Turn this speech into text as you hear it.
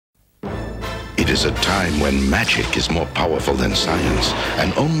It is a time when magic is more powerful than science,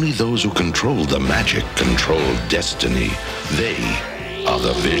 and only those who control the magic control destiny. They are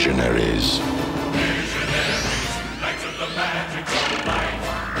the Visionaries. Knights of the magical light.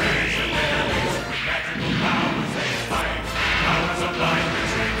 Visionaries with magical powers they fight. Powers of light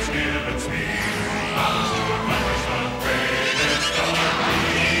which reach skill and speed. Powers to accomplish the greatest of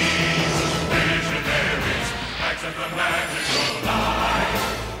deeds. Visionaries, Knights of the magical light.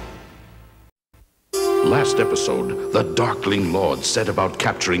 Last episode, the Darkling Lords set about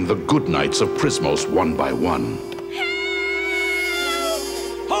capturing the good knights of Prismos one by one.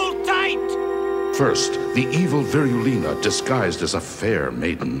 Hold tight! First, the evil Virulina, disguised as a fair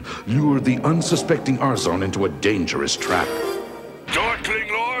maiden, lured the unsuspecting Arzon into a dangerous trap. Darkling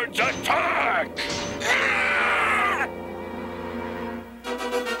Lords, attack!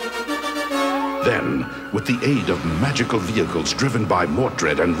 Then, with the aid of magical vehicles driven by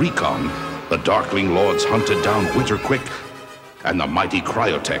Mordred and Recon, the Darkling Lords hunted down Winterquick and the mighty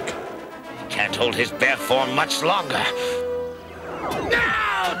Cryotech. Can't hold his bare form much longer.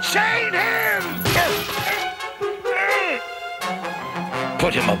 Now, chain him!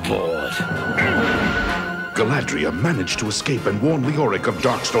 Put him aboard. Galadria managed to escape and warn Leoric of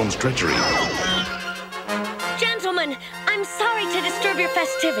Darkstorm's treachery. Gentlemen, I'm sorry to disturb your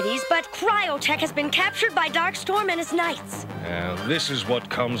festivities, but Cryotech has been captured by Darkstorm and his knights. This is what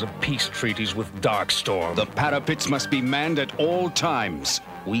comes of peace treaties with Darkstorm. The parapets must be manned at all times.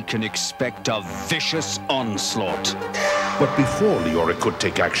 We can expect a vicious onslaught. But before Leoric could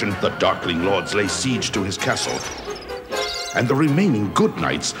take action, the Darkling Lords lay siege to his castle. And the remaining good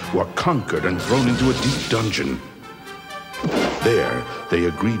knights were conquered and thrown into a deep dungeon. There, they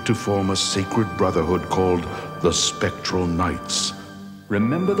agreed to form a sacred brotherhood called the Spectral Knights.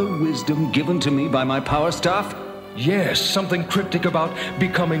 Remember the wisdom given to me by my power staff? Yes, something cryptic about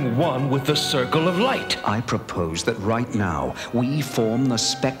becoming one with the Circle of Light. I propose that right now we form the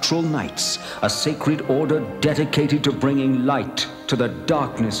Spectral Knights, a sacred order dedicated to bringing light to the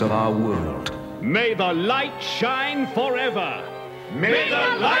darkness of our world. May the light shine forever! May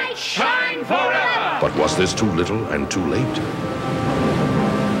the light shine forever! But was this too little and too late?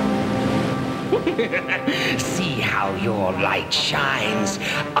 See how your light shines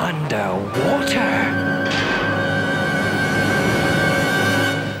underwater.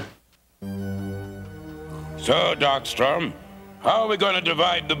 So, Darkstorm, how are we going to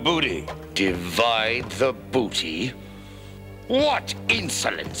divide the booty? Divide the booty? What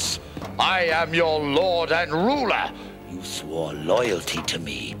insolence! I am your lord and ruler. You swore loyalty to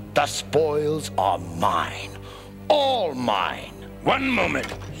me. The spoils are mine. All mine. One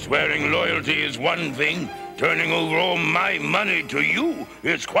moment. Swearing loyalty is one thing. Turning over all my money to you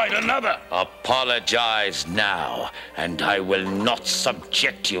is quite another. Apologize now, and I will not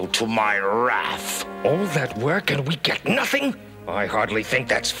subject you to my wrath. All that work and we get nothing? I hardly think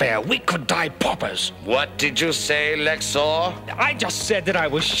that's fair. We could die paupers. What did you say, Lexor? I just said that I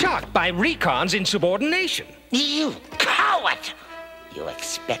was shocked by Recon's insubordination. You coward! You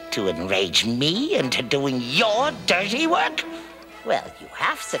expect to enrage me into doing your dirty work? Well, you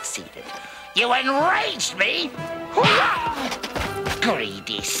have succeeded. You enraged me!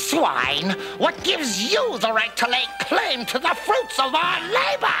 Greedy swine! What gives you the right to lay claim to the fruits of our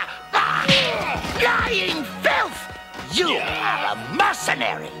labor? Lying filth! You are a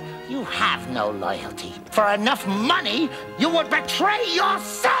mercenary! You have no loyalty. For enough money, you would betray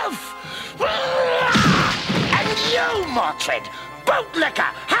yourself! And you, Mordred,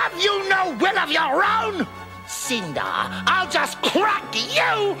 bootlicker, have you no will of your own? Sindar, I'll just crack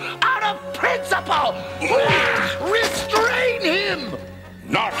you out of principle! Restrain him!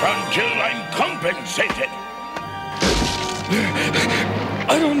 Not until I'm compensated.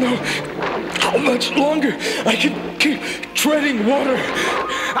 I don't know how much longer I can keep treading water.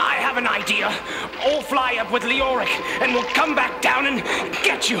 I have an idea. I'll fly up with Leoric, and we'll come back down and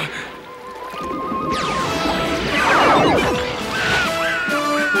get you.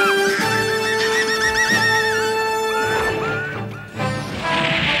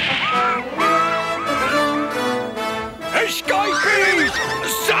 Escapees!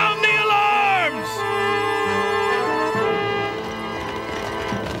 Sound the alarms!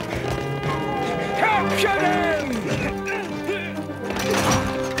 Capture them!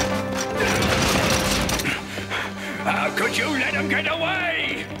 How could you let him get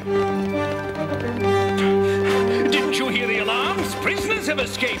away? Didn't you hear the alarms? Prisoners have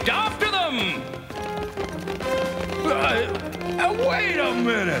escaped after them! Wait a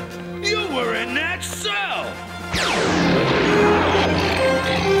minute! You were in that cell!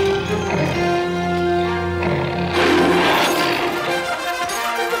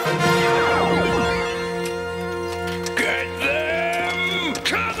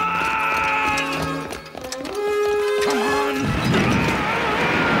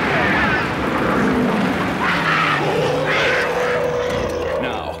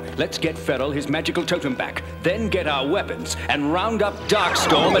 Let's get Ferrell his magical totem back, then get our weapons, and round up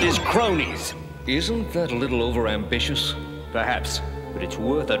Darkstorm and his cronies. Isn't that a little overambitious? Perhaps, but it's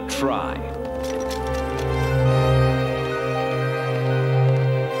worth a try.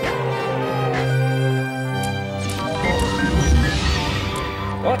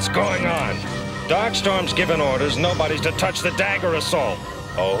 What's going on? Darkstorm's given orders nobody's to touch the dagger assault.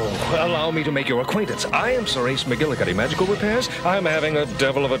 Oh, allow me to make your acquaintance. I am Sir Ace McGillicuddy, Magical Repairs. I'm having a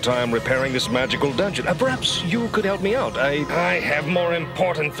devil of a time repairing this magical dungeon. Perhaps you could help me out. I have more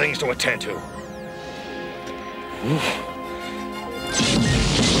important things to attend to.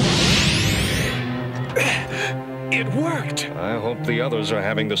 It worked! I hope the others are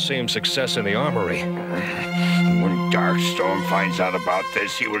having the same success in the armory. When Darkstorm finds out about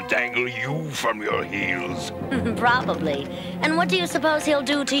this, he will dangle you from your heels. Probably. And what do you suppose he'll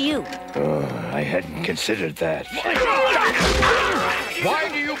do to you? I hadn't considered that. Why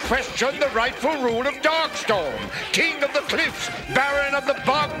do you question the rightful rule of Darkstorm? King of the Cliffs, Baron of the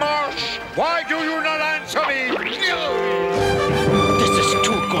Bog Marsh? Why do you not answer me? This is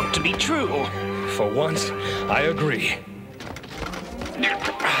too good to be true. For once, I agree.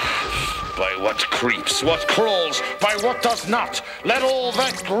 By what creeps, what crawls, by what does not, let all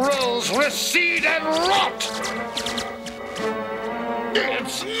that grows recede and rot!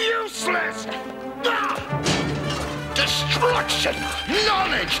 It's useless! Destruction,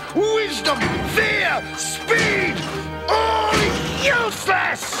 knowledge, wisdom, fear, speed, all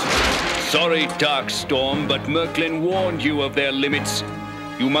useless! Sorry, Darkstorm, but Merklynn warned you of their limits.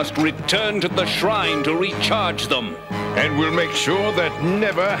 You must return to the shrine to recharge them. And we'll make sure that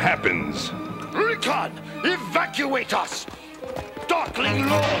never happens. Recon, evacuate us! Darkling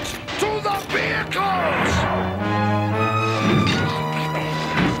Lords, to the vehicles!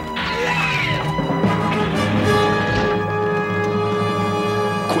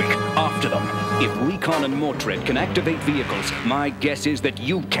 Quick, after them. If Recon and Mordred can activate vehicles, my guess is that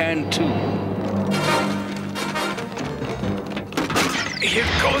you can too. Here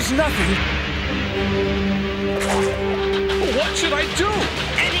goes nothing. What should I do?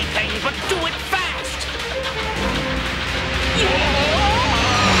 Anything, but do it fast!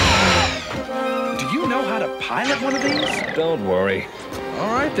 Do you know how to pilot one of these? Don't worry.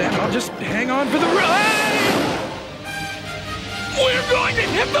 All right, then. I'll just hang on for the ride! We're going to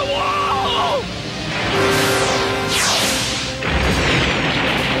hit the wall!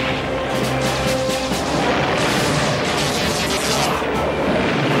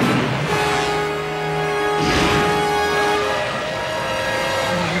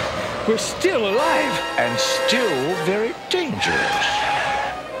 We're still alive. And still very dangerous.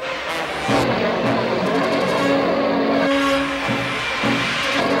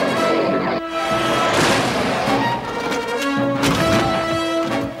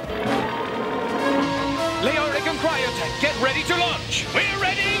 Leoric and Cryotech, get ready to launch. We're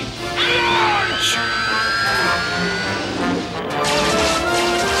ready. Launch!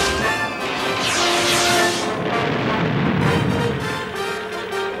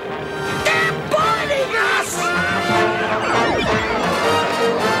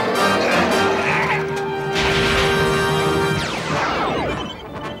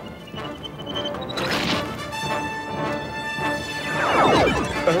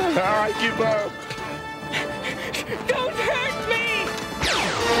 I give up. Don't hurt me!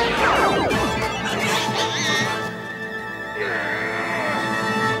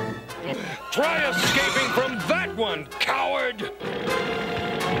 Try escaping from that one, coward!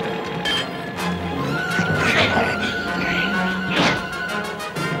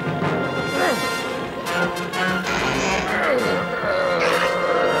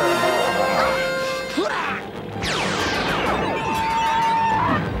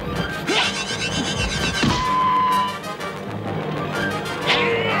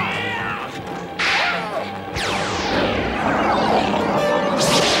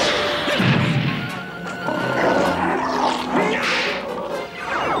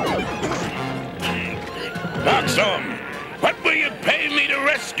 Darkstorm, what will you pay me to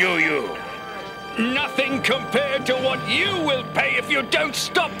rescue you? Nothing compared to what you will pay if you don't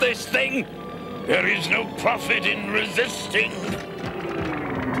stop this thing! There is no profit in resisting.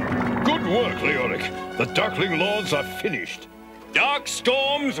 Good work, Leoric. The Darkling Lords are finished.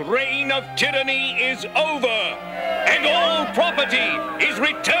 Darkstorm's reign of tyranny is over, and all property is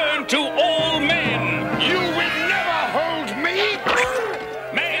returned to all men. You will never hold me!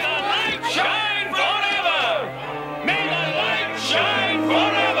 May the light shine forever! May the light shine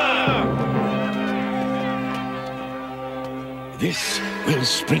forever! This will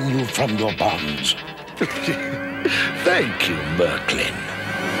spring you from your bonds. Thank you, Merklynn.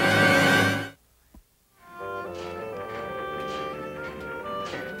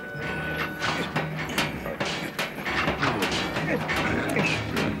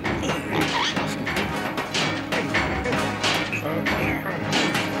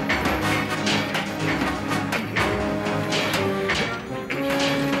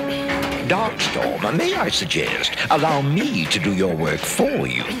 Darkstorm, may I suggest, allow me to do your work for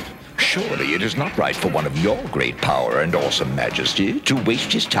you. Surely it is not right for one of your great power and awesome majesty to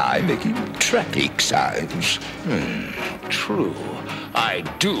waste his time making traffic signs. True. I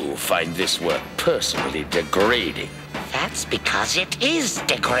do find this work personally degrading. That's because it is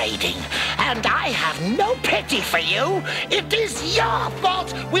degrading, and I have no pity for you. It is your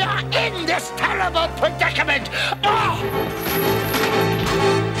fault we are in this terrible predicament.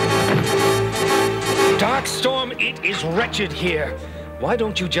 Darkstorm, it is wretched here. Why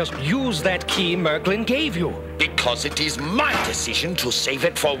don't you just use that key Merklynn gave you? Because it is my decision to save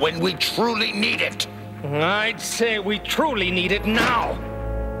it for when we truly need it. I'd say we truly need it now.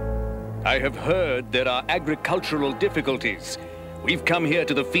 I have heard there are agricultural difficulties. We've come here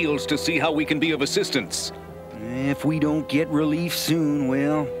to the fields to see how we can be of assistance. If we don't get relief soon,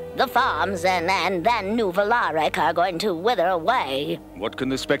 well... The farms and then New Valaric are going to wither away. What can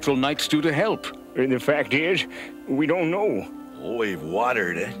the Spectral Knights do to help? The fact is, we don't know. We've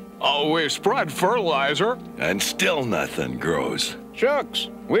watered it. Oh, we've spread fertilizer. And still nothing grows. Shucks,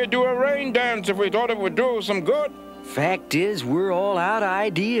 we'd do a rain dance if we thought it would do us some good. Fact is, we're all out of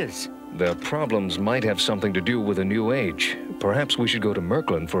ideas. Their problems might have something to do with a new age. Perhaps we should go to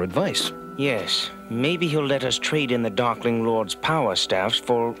Merklynn for advice. Yes, maybe he'll let us trade in the Darkling Lords' power staffs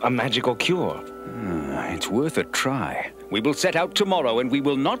for a magical cure. It's worth a try. We will set out tomorrow, and we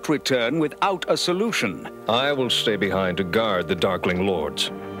will not return without a solution. I will stay behind to guard the Darkling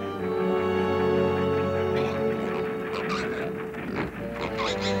Lords.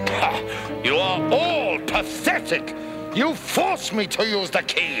 You are all pathetic. You forced me to use the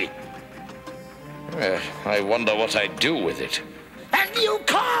key. I wonder what I'd do with it. And you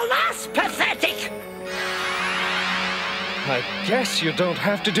call us pathetic? I guess you don't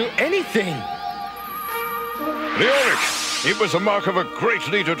have to do anything. Leoric, it was a mark of a great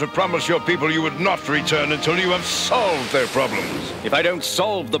leader to promise your people you would not return until you have solved their problems. If I don't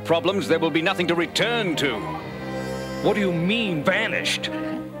solve the problems, there will be nothing to return to. What do you mean, vanished?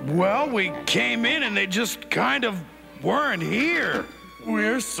 Well, we came in and they just kind of weren't here.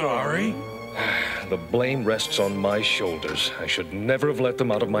 We're sorry. The blame rests on my shoulders. I should never have let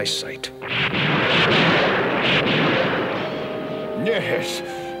them out of my sight. Yes,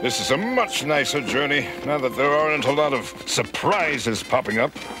 this is a much nicer journey, now that there aren't a lot of surprises popping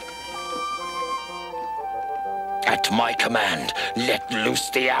up. At my command, let loose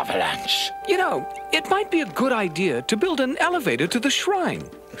the avalanche. You know, it might be a good idea to build an elevator to the shrine.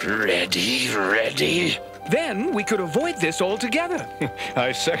 Ready? Then we could avoid this altogether.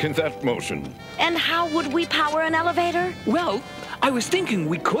 I second that motion. And how would we power an elevator? Well, I was thinking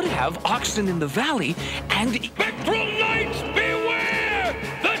we could have Oxton in the valley and... Spectral Knights, beware!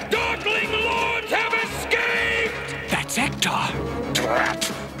 The Darkling Lords have escaped! That's Hector.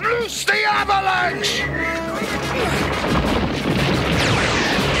 Drat! Loose the avalanche!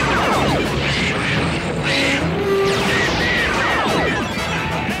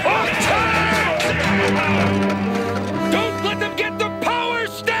 Don't let them get the power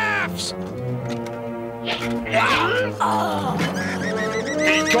staffs!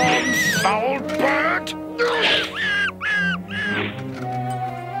 Be gone, foul bird!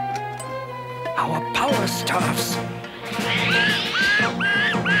 Our power staffs.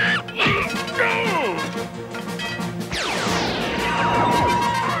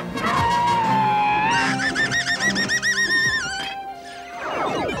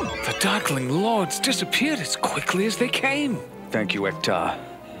 The Darkling Lords disappeared as quickly as they came. Thank you, Hector.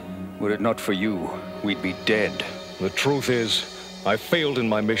 Were it not for you, we'd be dead. The truth is, I failed in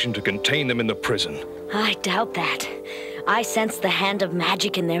my mission to contain them in the prison. I doubt that. I sense the hand of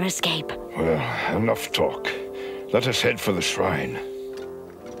magic in their escape. Well, enough talk. Let us head for the shrine.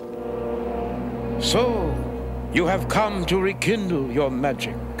 So, you have come to rekindle your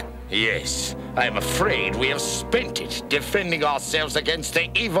magic. Yes, I am afraid we have spent it defending ourselves against the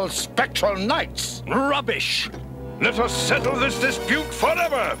evil Spectral Knights. Rubbish! Let us settle this dispute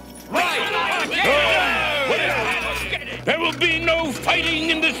forever! There will be no fighting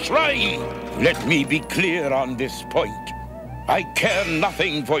in the shrine. Let me be clear on this point. I care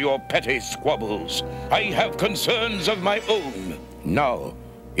nothing for your petty squabbles. I have concerns of my own. Now,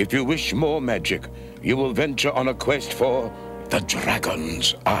 if you wish more magic, you will venture on a quest for the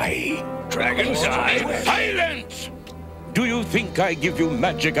Dragon's Eye. Dragon's Eye? Silence! Do you think I give you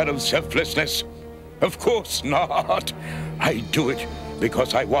magic out of selflessness? Of course not. I do it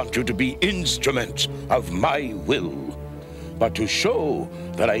because I want you to be instruments of my will. But to show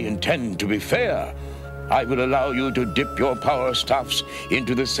that I intend to be fair, I will allow you to dip your power staffs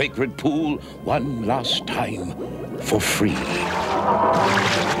into the sacred pool one last time for free.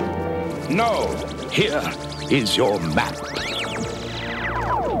 No. Here is your map.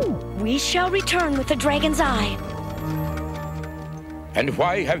 We shall return with the Dragon's Eye. And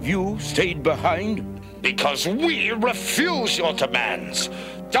why have you stayed behind? Because we refuse your demands.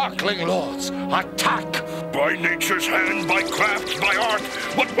 Darkling Lords, attack! By nature's hand, by craft, by art,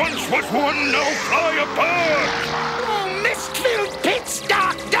 what once was one now fly apart! Oh, mist-filled pits,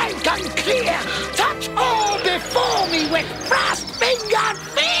 dark, dank, unclear, touch all before me with frost-fingered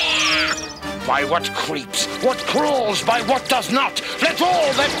fear! By what creeps, what crawls, by what does not, let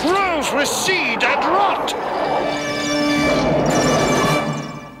all that grows recede and rot!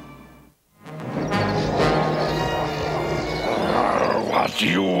 What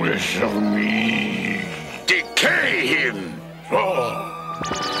you wish of me? Decay him!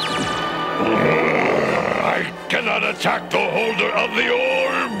 I cannot attack the holder of the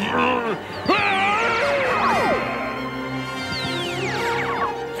orb!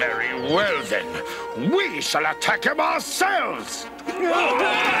 Very well then, we shall attack him ourselves!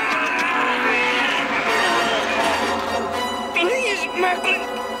 Please, Merklynn,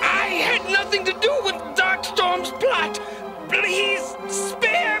 I had nothing to do with Darkstorm's plot. Please,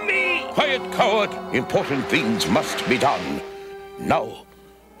 spare me! Quiet, coward. Important things must be done. Now,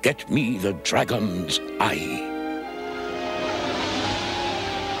 get me the Dragon's Eye.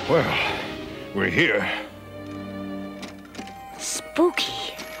 Well, we're here.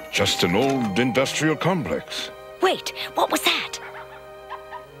 Spooky. Just an old industrial complex. Wait, what was that?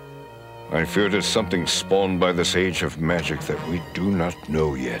 I fear it's something spawned by this age of magic that we do not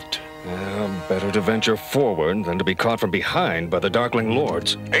know yet. Better to venture forward than to be caught from behind by the Darkling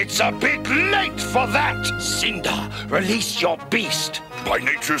Lords. It's a bit late for that! Cinder, release your beast! By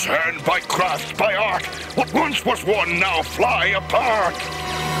nature's hand, by craft, by art, what once was one now fly apart!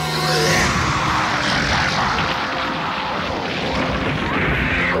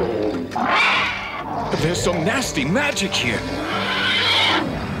 There's some nasty magic here.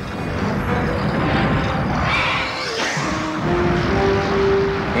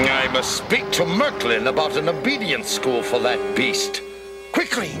 I must speak to Merklynn about an obedience school for that beast.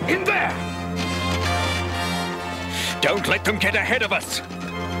 Quickly, in there! Don't let them get ahead of us!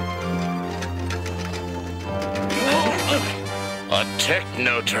 A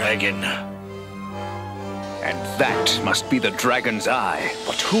techno-dragon. And that must be the Dragon's Eye.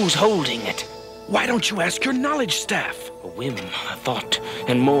 But who's holding it? Why don't you ask your knowledge staff? A whim, a thought,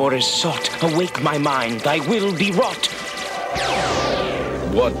 and more is sought. Awake my mind, thy will be wrought.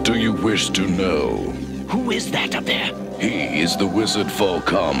 What do you wish to know? Who is that up there? He is the wizard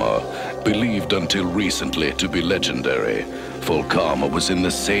Volkama, believed until recently to be legendary. Volkama was in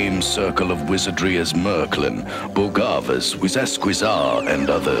the same circle of wizardry as Merklynn, Bogavas, Wizesquizar, and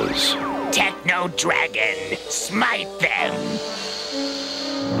others. Techno-dragon, smite them!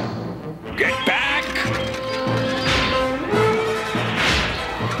 Get back!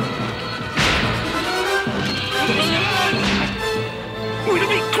 We'll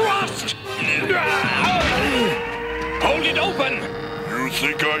be crossed! Hold it open! You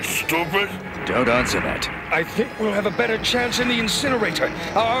think I'm stupid? Don't answer that. I think we'll have a better chance in the incinerator.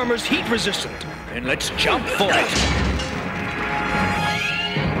 Our armor's heat resistant. Then let's jump for it.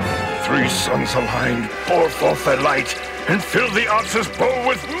 Three suns aligned, pour forth their light, and fill the answer's bow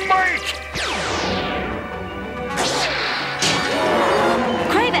with might!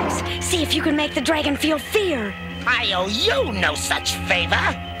 Kravex, see if you can make the dragon feel fear. I owe you no such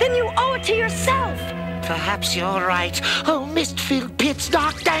favor. Then you owe it to yourself. Perhaps you're right. Oh, mist-filled pits,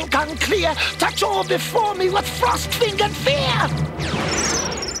 dark, dank, unclear, touch all before me with frost-fingered fear.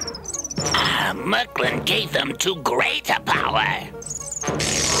 Merklynn gave them too great a power.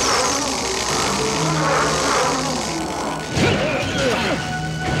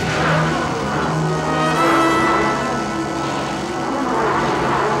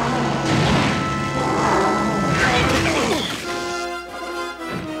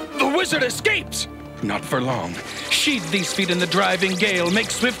 The wizard escapes! Not for long. Sheathe these feet in the driving gale.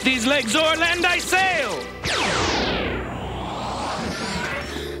 Make swift these legs, o'er land I sail!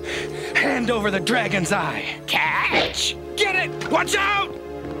 Hand over the Dragon's Eye. Catch! Get it! Watch out!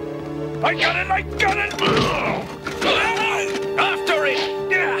 I got it! I got it! After it!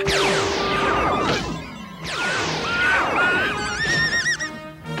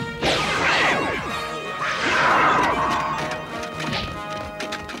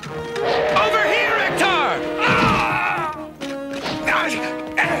 Over here, Ektar!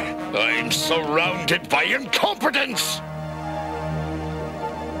 I'm surrounded by incompetence!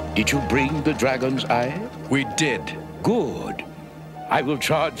 Did you bring the Dragon's Eye? We did. Good. I will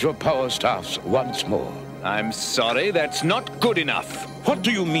charge your power staffs once more. I'm sorry, that's not good enough. What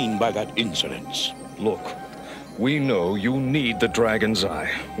do you mean by that insolence? Look, we know you need the Dragon's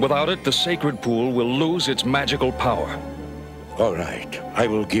Eye. Without it, the sacred pool will lose its magical power. All right, I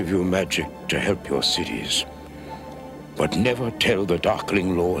will give you magic to help your cities. But never tell the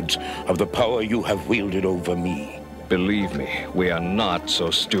Darkling Lords of the power you have wielded over me. Believe me, we are not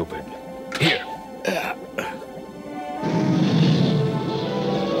so stupid. Here.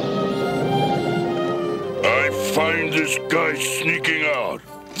 I find this guy sneaking out.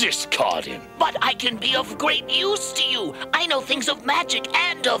 Discard him. But I can be of great use to you. I know things of magic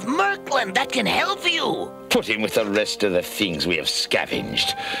and of Merklynn that can help you. Put him with the rest of the things we have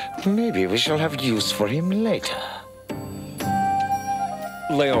scavenged. Maybe we shall have use for him later.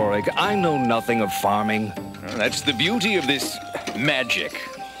 Leoric, I know nothing of farming. That's the beauty of this magic.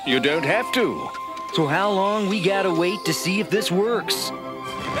 You don't have to. So how long we gotta wait to see if this works?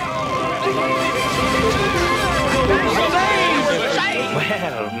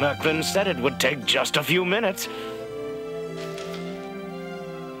 Well, Merklynn said it would take just a few minutes.